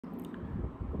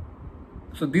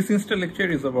So this InstaLecture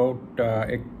is about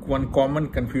one common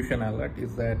confusion alert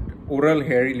is that oral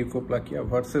hairy leukoplakia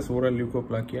versus oral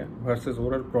leukoplakia versus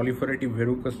oral proliferative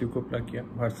verrucous leukoplakia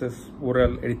versus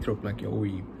oral erythroplakia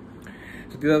 (OE).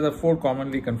 So these are the four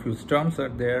commonly confused terms are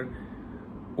there: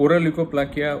 oral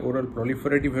leukoplakia, oral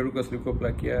proliferative verrucous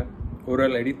leukoplakia,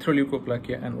 oral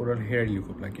erythroleukoplakia, and oral hairy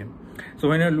leukoplakia. So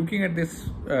when you're looking at this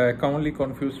commonly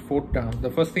confused four terms,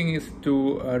 the first thing is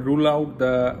to rule out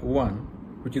the one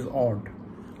which is odd.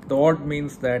 The odd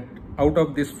means that out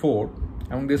of these four,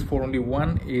 among these four, only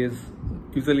one is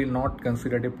usually not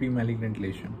considered a pre-malignant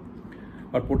lesion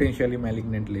or potentially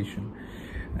malignant lesion.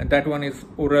 And that one is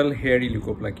oral hairy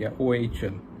leukoplakia,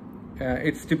 OHL.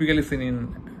 It's typically seen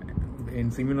in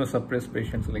immunosuppressed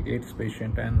patients like AIDS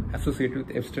patient and associated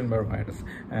with Epstein-Barr virus.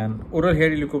 And oral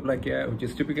hairy leukoplakia, which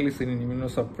is typically seen in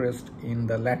immunosuppressed in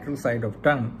the lateral side of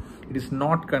tongue, it is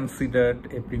not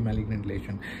considered a pre-malignant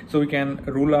lesion. So we can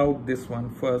rule out this one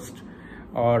first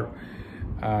or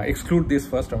exclude this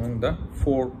first among the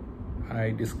four I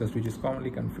discussed, which is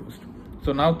commonly confused.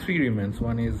 So now three remains.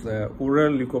 One is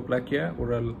oral leukoplakia,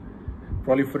 oral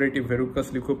proliferative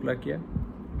verrucous leukoplakia,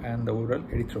 and the oral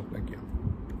erythroplakia.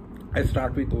 I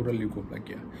start with oral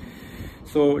leukoplakia.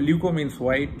 So leuko means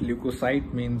white,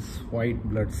 leukocyte means white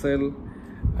blood cell,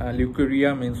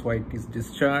 leukorrhea means white is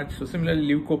discharge. So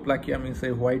similarly, leukoplakia means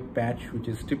a white patch which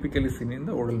is typically seen in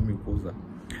the oral mucosa,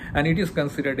 and it is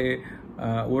considered a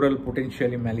oral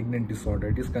potentially malignant disorder.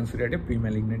 It is considered a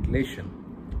pre-malignant lesion,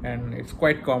 and it's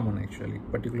quite common actually,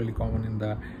 particularly common in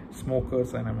the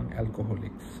smokers and among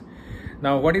alcoholics.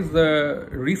 Now, what is the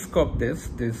risk of this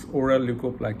oral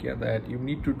leukoplakia? That you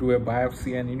need to do a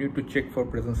biopsy and you need to check for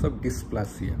presence of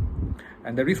dysplasia.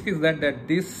 And the risk is that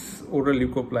this oral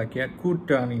leukoplakia could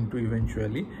turn into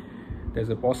eventually, there's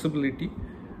a possibility,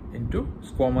 into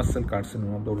squamous cell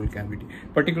carcinoma of the oral cavity.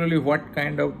 Particularly what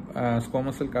kind of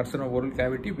squamous cell carcinoma of oral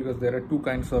cavity? Because there are two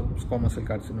kinds of squamous cell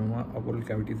carcinoma of oral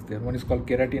cavities there. One is called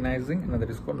keratinizing, another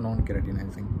is called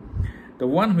non-keratinizing. The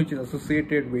one which is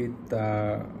associated with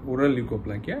oral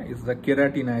leukoplakia is the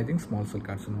keratinizing small cell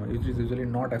carcinoma, which is usually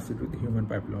not associated with the human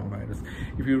papillomavirus.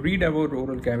 If you read about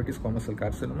oral cavity squamous cell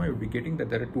carcinoma, you'll be getting that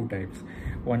there are two types.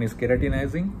 One is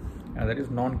keratinizing, and that is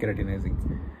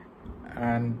non-keratinizing.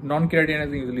 And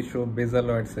non-keratinizing usually show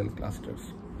basaloid cell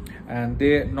clusters, and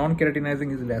they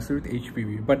non-keratinizing is associated with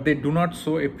HPV, but they do not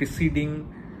show a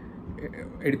preceding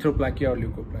erythroplakia or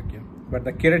leukoplakia. But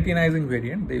the keratinizing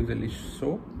variant, they usually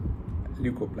show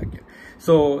leukoplakia.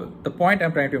 So the point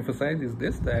I'm trying to emphasize is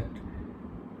this, that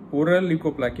oral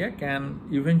leukoplakia can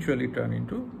eventually turn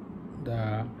into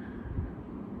the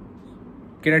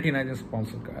keratinizing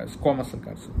squamous cell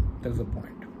carcinoma. That is the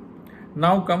point.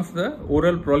 Now comes the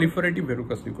oral proliferative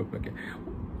verrucous leukoplakia.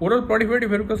 Oral proliferative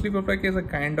verrucous leukoplakia is a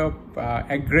kind of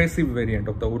aggressive variant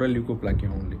of the oral leukoplakia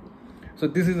only. So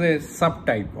this is a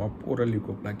subtype of oral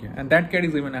leukoplakia, and that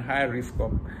carries even a higher risk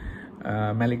of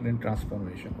malignant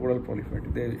transformation. Oral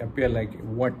proliferative, they appear like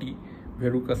warty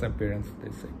verrucous appearance,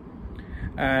 they say.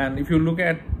 And if you look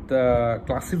at the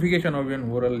classification of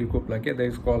an oral leukoplakia, there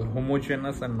is called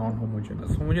homogeneous and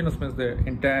non-homogeneous. Homogeneous means the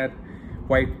entire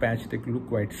white patch, they look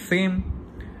quite same,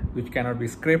 which cannot be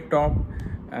scraped off,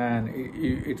 and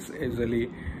it's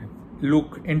usually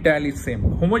look entirely same.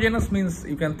 Homogeneous means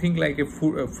you can think like a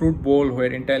fruit bowl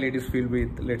where entirely it is filled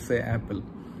with, let's say, apple.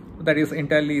 That is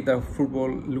entirely the fruit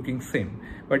bowl looking same.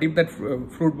 But if that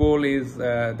fruit bowl is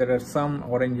there are some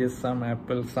oranges, some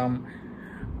apples, some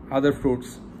other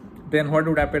fruits, then what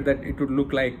would happen? That it would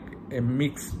look like a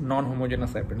mixed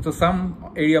non-homogeneous appearance. So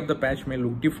some area of the patch may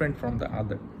look different from the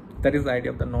other. That is the idea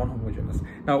of the non-homogeneous.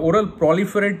 Now, oral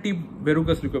proliferative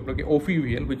verrucous leukoplakia,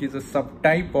 OPVL, which is a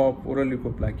subtype of oral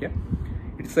leukoplakia,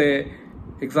 it's a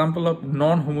example of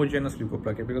non-homogeneous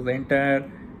leukoplakia because the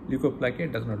entire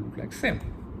leukoplakia does not look like same.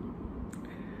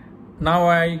 Now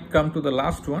I come to the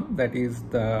last one, that is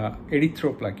the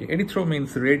erythroplakia. Erythro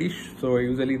means reddish, so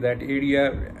usually that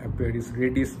area appears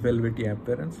reddish velvety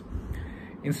appearance.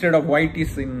 Instead of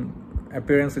whitish in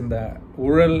appearance in the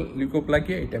oral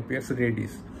leukoplakia, it appears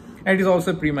reddish. And it is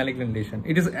also pre-malignant lesion.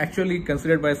 It is actually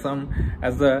considered by some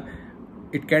as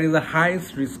it carries the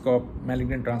highest risk of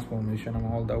malignant transformation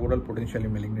among all the oral potentially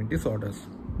malignant disorders.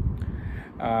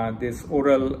 This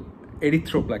oral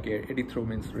erythroplakia, erythro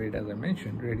means red, as I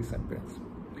mentioned, reddish appearance.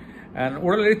 And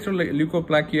oral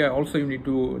erythroleukoplakia also you need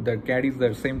to, that carries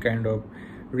the same kind of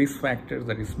risk factors,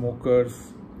 that is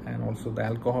smokers and also the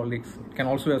alcoholics. It can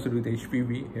also have to do with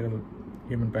HPV,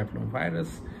 human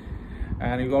papillomavirus.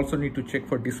 And you also need to check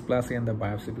for dysplasia in the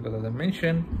biopsy because, as I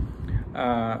mentioned,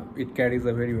 it carries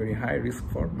a very, very high risk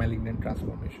for malignant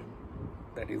transformation.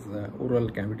 That is the oral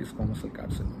cavity squamous cell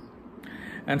carcinoma.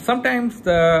 And sometimes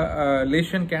the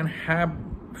lesion can have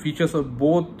features of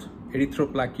both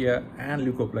erythroplakia and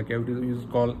leukoplakia, which is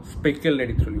called speckled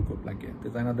erythroleukoplakia.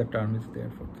 There's another term is there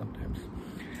for sometimes.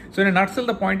 So in a nutshell,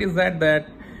 the point is that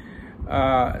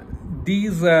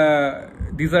these are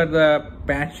the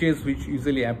patches which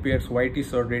usually appears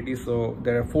whitish or reddish. So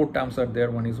there are 4 terms are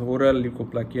there. One is oral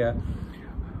leukoplakia,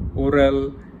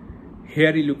 oral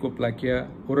hairy leukoplakia,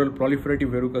 oral proliferative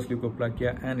verrucous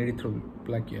leukoplakia, and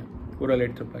erythroplakia, oral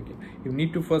erythroplakia. You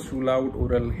need to first rule out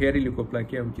oral hairy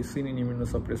leukoplakia, which is seen in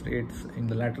immunosuppressed AIDS in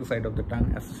the lateral side of the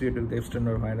tongue associated with the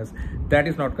Epstein-Barr virus. That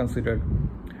is not considered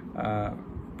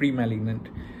pre-malignant.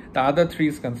 The other 3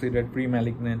 is considered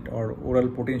pre-malignant or oral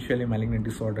potentially malignant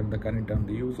disorder, the current term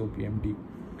they use, OPMD.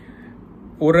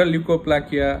 Oral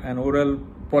leukoplakia and oral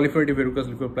proliferative verrucous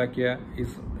leukoplakia is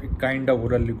a kind of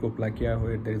oral leukoplakia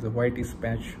where there is a whitish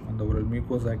patch on the oral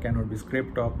mucosa, cannot be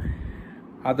scraped off.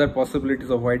 Other possibilities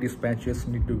of whitish patches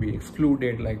need to be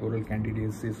excluded, like oral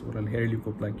candidiasis, oral hairy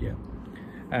leukoplakia.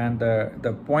 And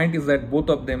the point is that both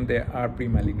of them, they are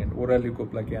pre-malignant, oral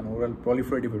leukoplakia and oral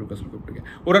proliferative verrucous leukoplakia.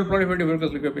 Oral proliferative verrucous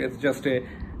leukoplakia is just a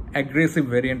aggressive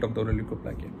variant of the oral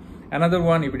leukoplakia. Another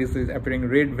one, if it is appearing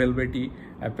red velvety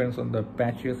appearance on the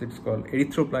patches, it's called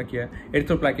erythroplakia.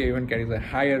 Erythroplakia even carries a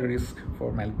higher risk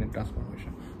for malignant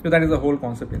transformation. So that is the whole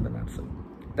concept in the nutshell.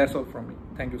 That's all from me.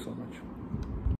 Thank you so much.